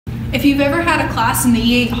If you've ever had a class in the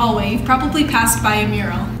E8 hallway, you've probably passed by a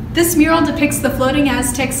mural. This mural depicts the floating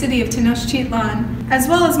Aztec city of Tenochtitlan, as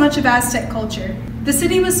well as much of Aztec culture. The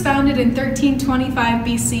city was founded in 1325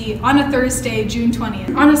 BC on a Thursday, June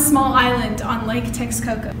 20th, on a small island on Lake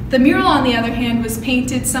Texcoco. The mural, on the other hand, was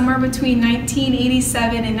painted somewhere between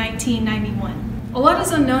 1987 and 1991. A lot is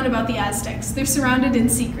unknown about the Aztecs. They're surrounded in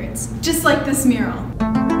secrets, just like this mural.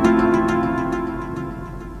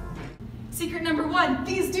 Secret number 1,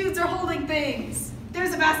 these dudes are holding things.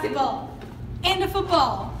 There's a basketball and a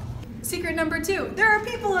football. Secret number 2, there are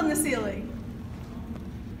people in the ceiling.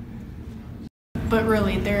 But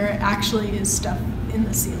really, there actually is stuff in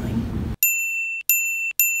the ceiling.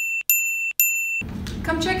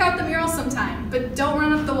 Come check out the mural sometime, but don't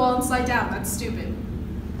run up the wall and slide down, that's stupid.